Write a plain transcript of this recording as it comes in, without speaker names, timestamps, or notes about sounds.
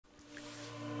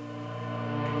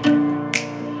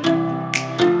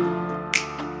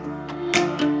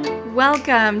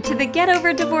Welcome to the Get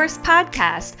Over Divorce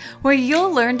podcast, where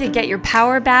you'll learn to get your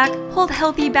power back, hold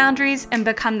healthy boundaries, and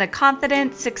become the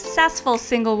confident, successful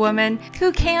single woman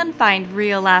who can find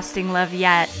real lasting love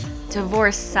yet.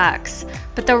 Divorce sucks,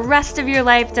 but the rest of your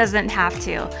life doesn't have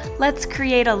to. Let's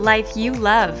create a life you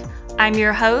love. I'm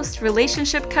your host,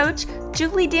 relationship coach,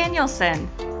 Julie Danielson.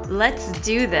 Let's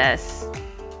do this.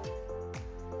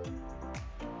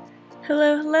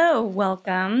 Hello.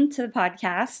 Welcome to the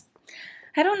podcast.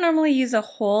 I don't normally use a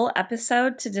whole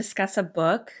episode to discuss a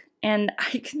book, and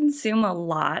I consume a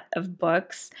lot of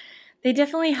books. They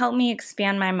definitely help me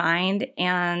expand my mind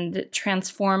and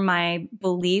transform my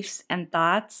beliefs and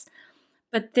thoughts.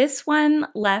 But this one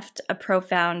left a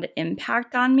profound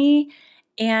impact on me,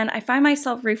 and I find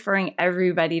myself referring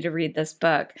everybody to read this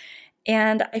book.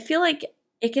 And I feel like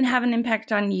it can have an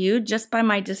impact on you just by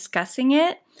my discussing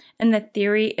it and the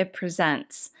theory it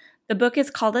presents. The book is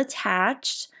called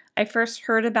Attached. I first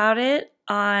heard about it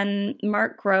on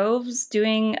Mark Groves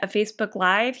doing a Facebook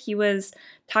Live. He was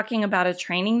talking about a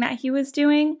training that he was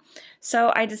doing.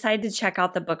 So I decided to check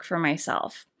out the book for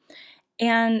myself.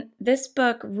 And this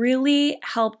book really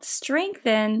helped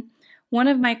strengthen one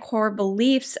of my core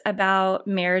beliefs about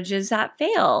marriages that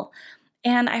fail.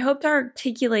 And I hope to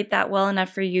articulate that well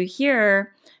enough for you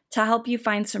here to help you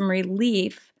find some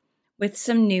relief with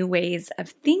some new ways of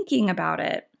thinking about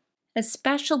it,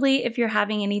 especially if you're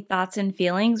having any thoughts and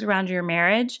feelings around your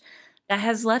marriage that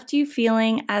has left you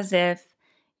feeling as if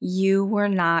you were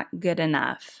not good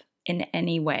enough in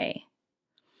any way.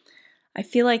 I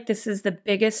feel like this is the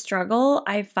biggest struggle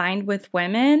I find with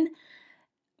women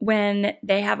when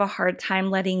they have a hard time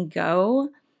letting go.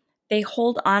 They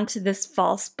hold on to this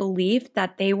false belief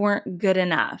that they weren't good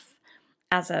enough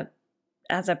as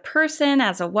a person,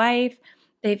 as a wife.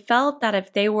 They felt that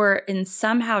if they were in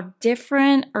somehow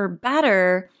different or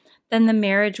better, then the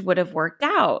marriage would have worked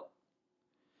out.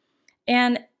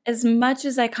 And as much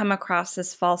as I come across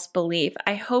this false belief,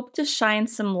 I hope to shine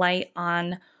some light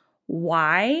on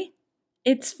why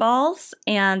it's false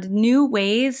and new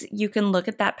ways you can look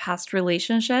at that past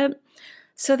relationship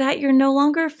so that you're no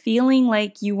longer feeling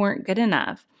like you weren't good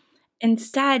enough.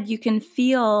 Instead, you can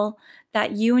feel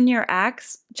that you and your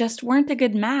ex just weren't a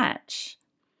good match.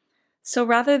 So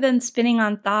rather than spinning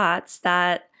on thoughts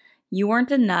that you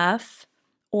weren't enough,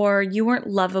 or you weren't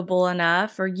lovable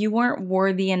enough, or you weren't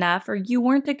worthy enough, or you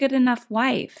weren't a good enough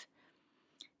wife,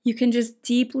 you can just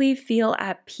deeply feel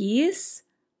at peace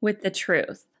with the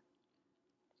truth.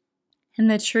 And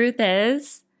the truth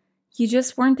is, you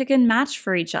just weren't a good match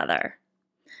for each other.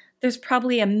 There's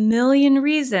probably a million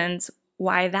reasons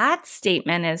why that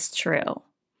statement is true,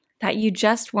 that you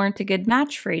just weren't a good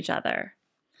match for each other.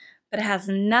 But it has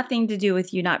nothing to do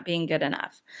with you not being good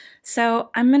enough. So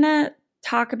I'm going to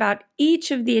talk about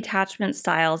each of the attachment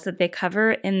styles that they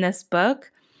cover in this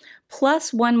book,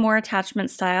 plus one more attachment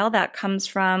style that comes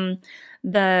from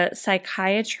the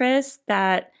psychiatrist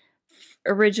that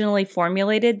originally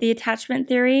formulated the attachment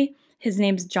theory. His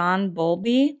name's John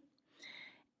Bowlby.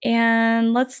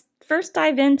 And let's first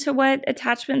dive into what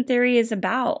attachment theory is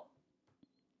about.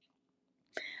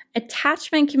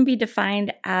 Attachment can be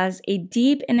defined as a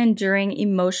deep and enduring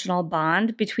emotional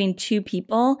bond between two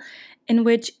people in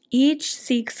which each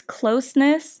seeks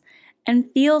closeness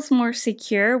and feels more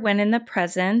secure when in the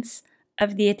presence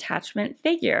of the attachment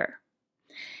figure.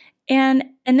 And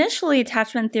initially,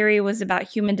 attachment theory was about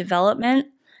human development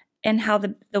and how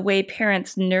the way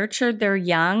parents nurtured their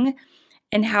young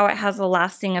and how it has a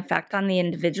lasting effect on the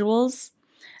individuals.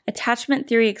 Attachment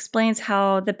theory explains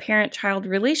how the parent-child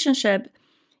relationship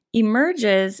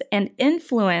emerges and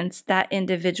influence that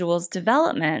individual's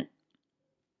development.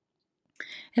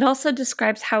 It also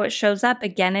describes how it shows up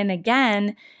again and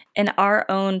again in our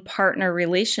own partner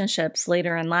relationships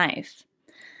later in life.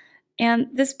 And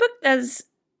this book does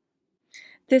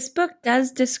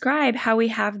describe how we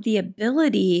have the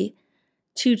ability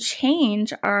to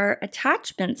change our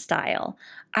attachment style,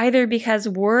 either because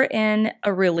we're in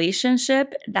a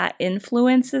relationship that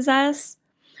influences us,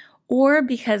 or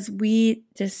because we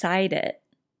decide it.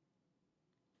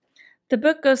 The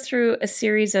book goes through a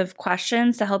series of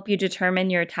questions to help you determine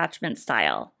your attachment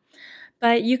style.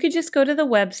 But you could just go to the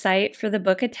website for the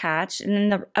book Attached, and in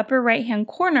the upper right-hand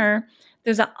corner,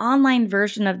 there's an online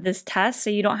version of this test, so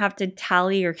you don't have to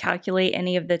tally or calculate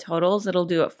any of the totals. It'll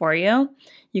do it for you.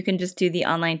 You can just do the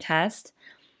online test.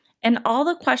 And all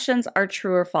the questions are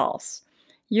true or false.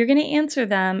 You're going to answer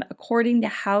them according to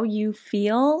how you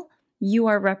feel you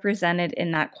are represented in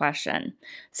that question.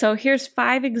 So here's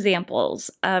 5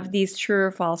 examples of these true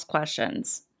or false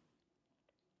questions.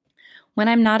 When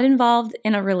I'm not involved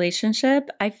in a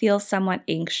relationship, I feel somewhat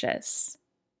anxious.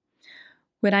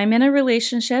 When I'm in a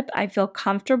relationship, I feel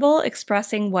comfortable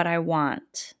expressing what I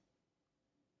want.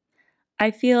 I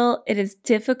feel it is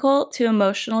difficult to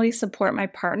emotionally support my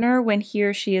partner when he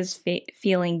or she is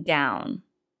feeling down.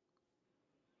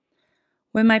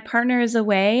 When my partner is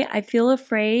away, I feel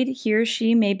afraid he or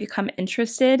she may become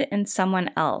interested in someone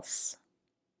else.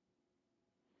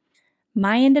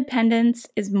 My independence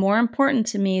is more important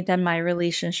to me than my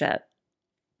relationship.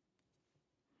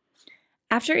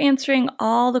 After answering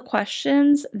all the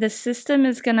questions, the system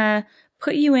is going to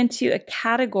put you into a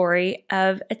category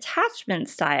of attachment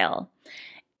style.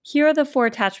 Here are the 4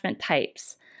 attachment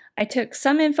types. I took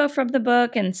some info from the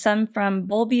book and some from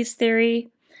Bowlby's theory.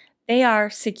 They are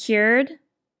secured,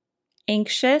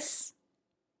 anxious,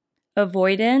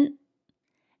 avoidant,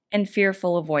 and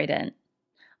fearful avoidant.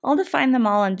 I'll define them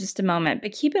all in just a moment,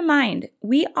 but keep in mind,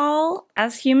 we all,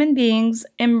 as human beings,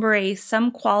 embrace some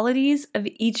qualities of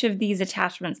each of these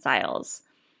attachment styles.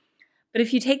 But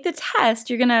if you take the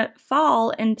test, you're going to fall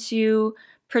into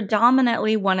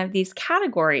predominantly one of these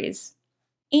categories.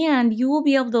 And you will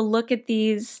be able to look at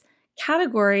these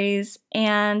categories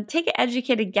and take an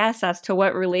educated guess as to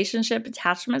what relationship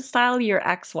attachment style your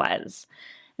ex was.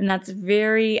 And that's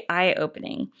very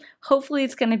eye-opening. Hopefully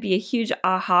it's going to be a huge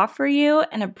aha for you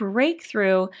and a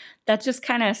breakthrough that just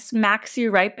kind of smacks you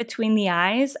right between the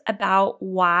eyes about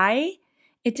why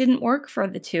it didn't work for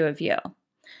the two of you.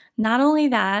 Not only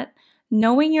that,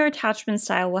 knowing your attachment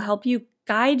style will help you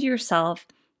guide yourself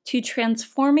to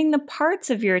transforming the parts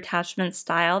of your attachment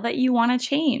style that you want to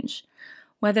change,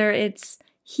 whether it's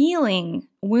healing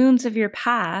wounds of your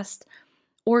past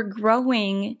or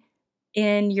growing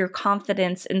in your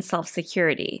confidence and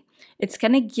self-security. It's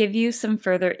going to give you some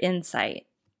further insight.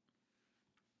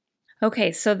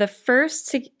 Okay, so the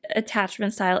first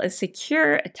attachment style is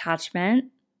secure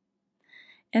attachment.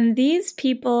 And these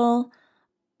people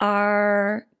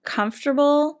are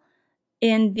comfortable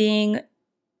in being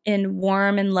in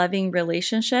warm and loving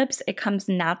relationships. It comes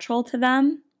natural to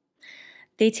them.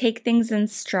 They take things in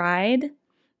stride.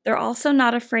 They're also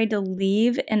not afraid to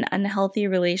leave an unhealthy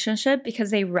relationship because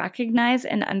they recognize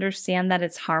and understand that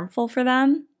it's harmful for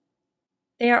them.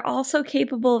 They are also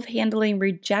capable of handling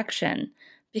rejection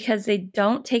because they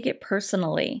don't take it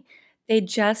personally. They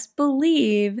just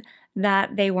believe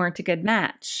that they weren't a good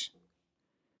match.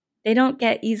 They don't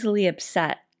get easily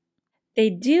upset.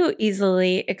 They do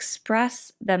easily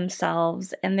express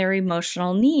themselves and their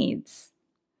emotional needs.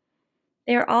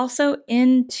 They are also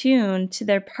in tune to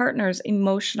their partner's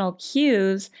emotional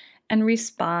cues and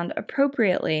respond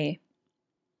appropriately.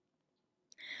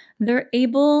 They're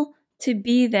able to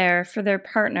be there for their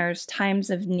partner's times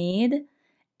of need,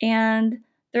 and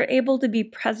they're able to be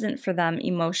present for them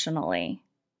emotionally.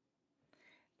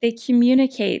 They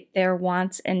communicate their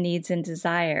wants and needs and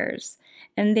desires,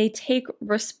 and they take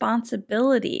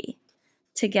responsibility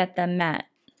to get them met.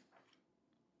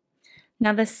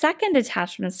 Now, the second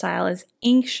attachment style is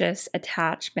anxious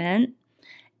attachment,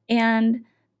 and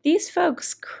these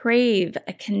folks crave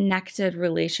a connected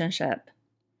relationship.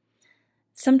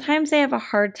 Sometimes they have a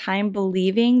hard time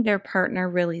believing their partner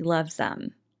really loves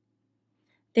them.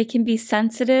 They can be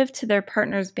sensitive to their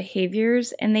partner's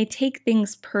behaviors, and they take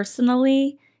things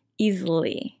personally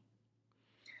easily.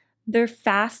 They're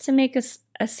fast to make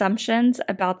assumptions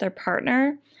about their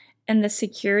partner, and the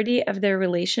security of their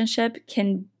relationship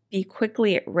can be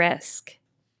quickly at risk.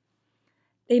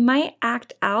 They might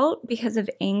act out because of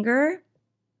anger.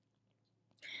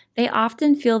 They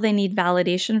often feel they need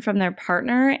validation from their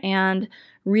partner and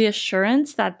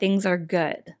reassurance that things are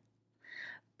good.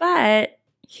 But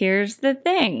here's the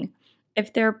thing.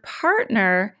 If their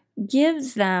partner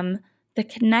gives them the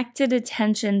connected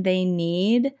attention they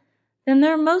need, then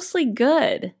they're mostly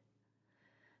good.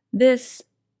 This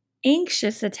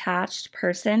anxious attached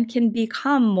person can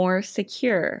become more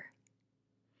secure.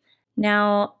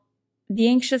 Now, the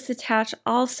anxious attached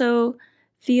also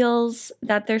feels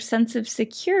that their sense of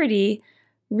security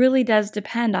really does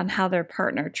depend on how their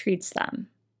partner treats them.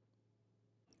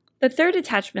 The third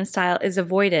attachment style is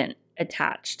avoidant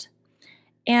attached.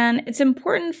 And it's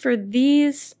important for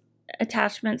these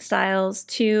attachment styles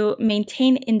to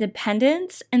maintain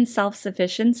independence and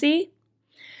self-sufficiency.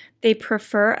 They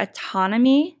prefer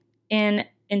autonomy in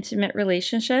intimate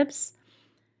relationships.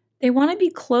 They want to be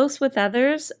close with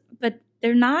others, but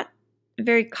they're not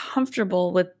very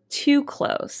comfortable with too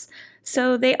close.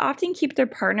 So they often keep their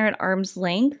partner at arm's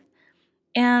length,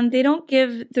 and they don't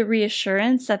give the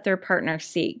reassurance that their partner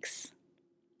seeks.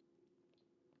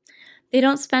 They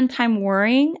don't spend time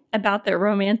worrying about their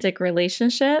romantic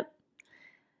relationship.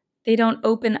 They don't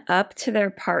open up to their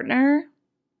partner.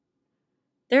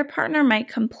 their partner might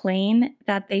complain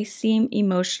that they seem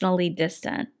emotionally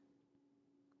distant.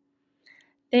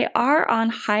 They are on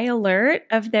high alert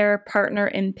of their partner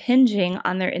impinging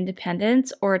on their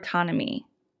independence or autonomy.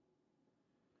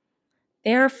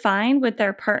 They are fine with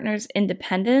their partner's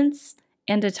independence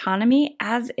and autonomy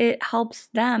as it helps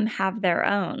them have their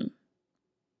own.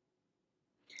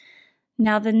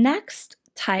 Now, the next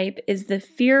type is the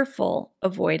fearful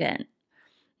avoidant.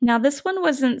 Now, this one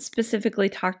wasn't specifically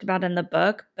talked about in the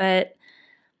book, but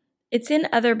it's in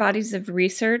other bodies of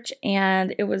research,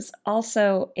 and it was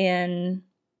also in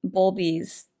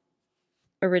Bowlby's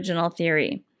original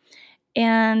theory.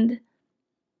 And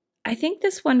I think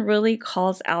this one really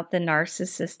calls out the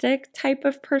narcissistic type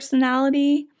of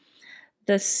personality,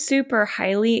 the super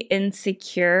highly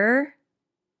insecure.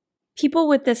 People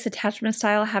with this attachment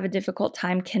style have a difficult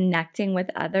time connecting with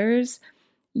others,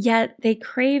 yet they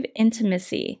crave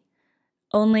intimacy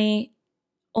only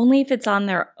if it's on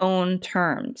their own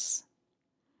terms.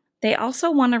 They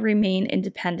also want to remain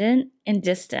independent and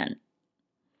distant.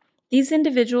 These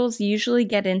individuals usually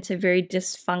get into very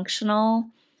dysfunctional,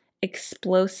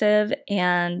 explosive,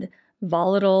 and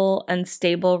volatile,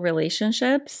 unstable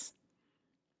relationships.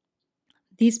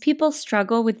 These people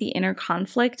struggle with the inner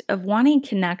conflict of wanting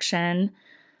connection,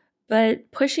 but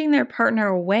pushing their partner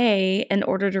away in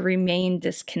order to remain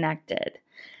disconnected.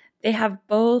 They have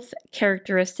both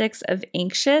characteristics of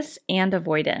anxious and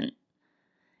avoidant.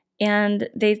 And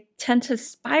they tend to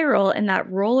spiral in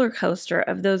that roller coaster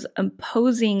of those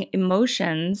opposing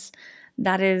emotions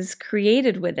that is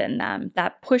created within them,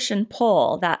 that push and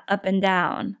pull, that up and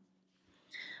down.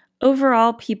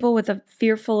 Overall, people with a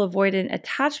fearful avoidant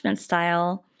attachment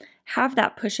style have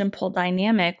that push and pull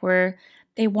dynamic where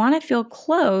they want to feel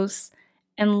close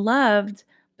and loved,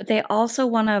 but they also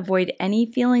want to avoid any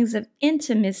feelings of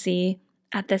intimacy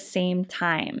at the same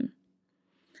time.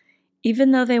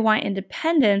 Even though they want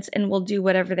independence and will do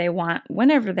whatever they want,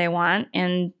 whenever they want,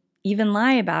 and even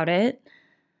lie about it,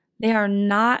 they are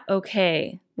not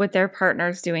okay with their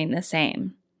partners doing the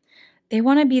same. They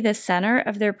want to be the center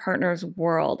of their partner's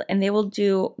world, and they will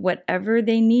do whatever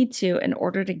they need to in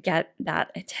order to get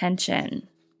that attention.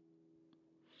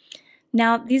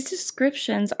 Now, these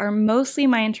descriptions are mostly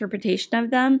my interpretation of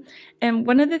them, and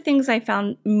one of the things I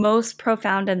found most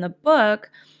profound in the book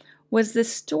was the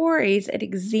stories and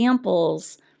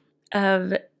examples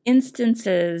of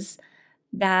instances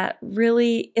that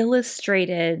really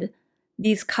illustrated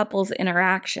these couples'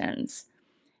 interactions.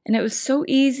 And it was so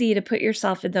easy to put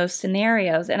yourself in those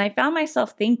scenarios. And I found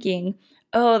myself thinking,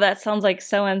 oh, that sounds like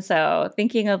so-and-so,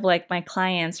 thinking of like my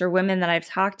clients or women that I've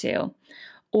talked to.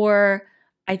 Or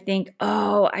I think,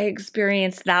 oh, I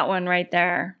experienced that one right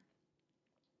there.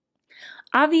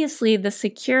 Obviously, the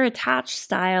secure attached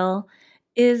style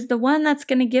is the one that's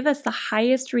going to give us the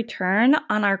highest return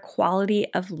on our quality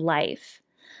of life.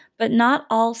 But not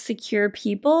all secure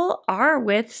people are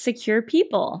with secure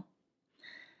people.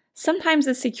 Sometimes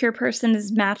a secure person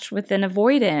is matched with an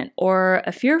avoidant or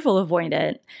a fearful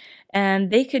avoidant,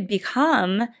 and they could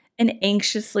become an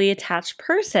anxiously attached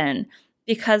person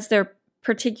because their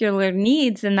particular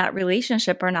needs in that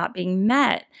relationship are not being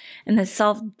met, and the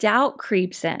self-doubt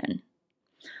creeps in.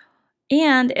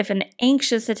 And if an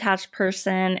anxious attached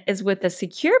person is with a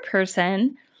secure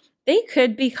person, they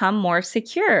could become more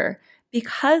secure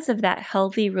because of that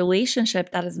healthy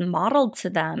relationship that is modeled to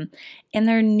them and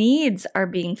their needs are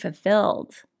being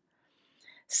fulfilled.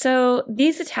 So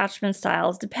these attachment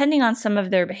styles, depending on some of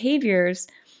their behaviors,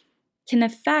 can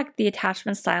affect the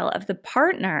attachment style of the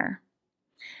partner.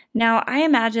 Now, I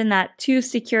imagine that two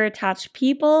secure attached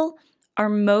people are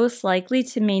most likely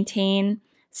to maintain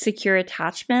secure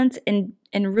attachments and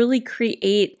really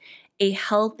create a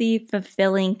healthy,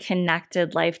 fulfilling,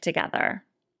 connected life together.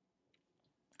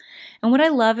 And what I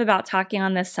love about talking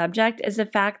on this subject is the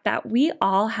fact that we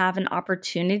all have an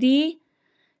opportunity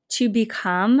to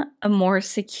become a more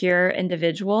secure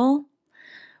individual.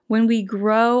 When we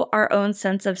grow our own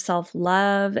sense of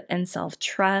self-love and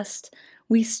self-trust,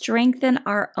 we strengthen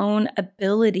our own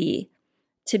ability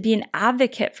to be an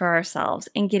advocate for ourselves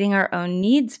and getting our own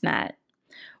needs met.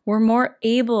 We're more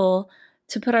able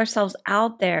to put ourselves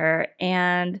out there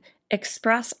and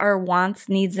express our wants,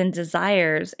 needs, and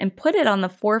desires and put it on the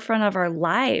forefront of our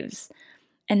lives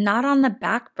and not on the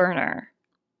back burner.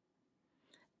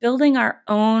 Building our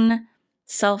own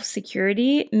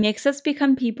self-security makes us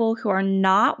become people who are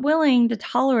not willing to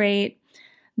tolerate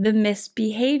the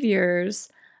misbehaviors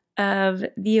of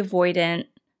the avoidant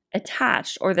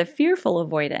attached or the fearful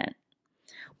avoidant.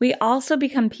 We also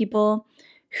become people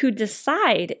who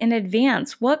decide in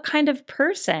advance what kind of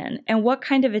person and what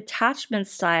kind of attachment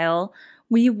style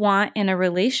we want in a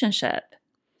relationship.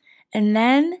 And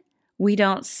then we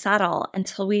don't settle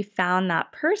until we found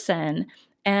that person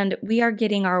and we are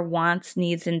getting our wants,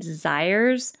 needs, and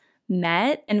desires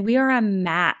met, and we are a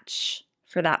match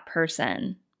for that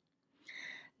person.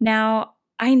 Now,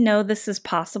 I know this is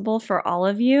possible for all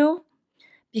of you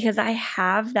because I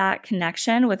have that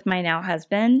connection with my now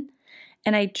husband,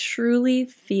 and I truly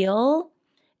feel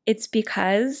it's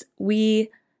because we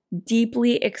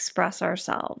deeply express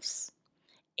ourselves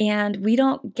and we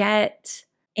don't get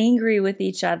angry with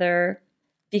each other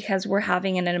because we're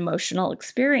having an emotional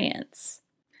experience.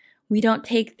 We don't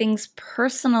take things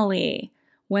personally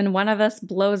when one of us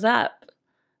blows up,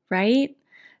 right?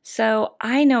 So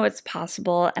I know it's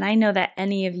possible, and I know that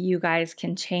any of you guys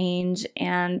can change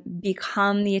and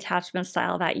become the attachment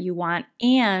style that you want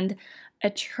and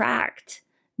attract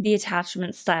the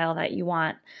attachment style that you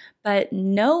want. But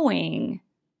knowing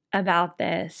about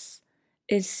this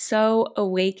is so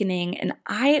awakening and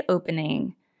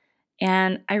eye-opening.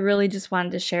 And I really just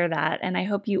wanted to share that. And I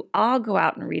hope you all go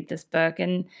out and read this book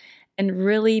and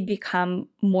really become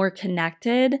more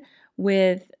connected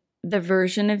with the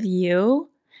version of you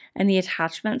and the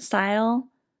attachment style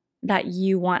that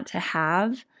you want to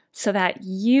have so that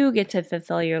you get to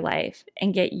fulfill your life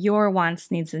and get your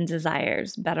wants, needs, and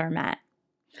desires better met.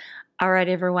 All right,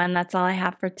 everyone, that's all I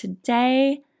have for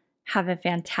today. Have a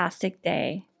fantastic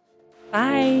day.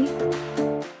 Bye.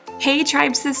 Hey,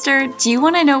 Tribe Sister, do you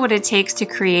want to know what it takes to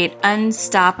create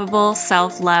unstoppable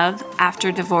self-love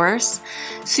after divorce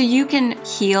so you can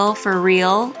heal for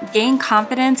real, gain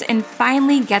confidence, and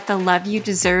finally get the love you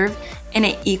deserve in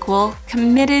an equal,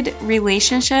 committed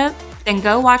relationship? Then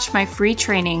go watch my free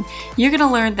training. You're going to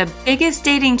learn the biggest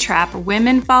dating trap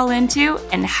women fall into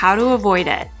and how to avoid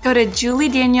it. Go to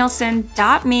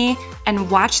juliedanielson.me and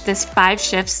watch this 5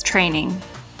 shifts training.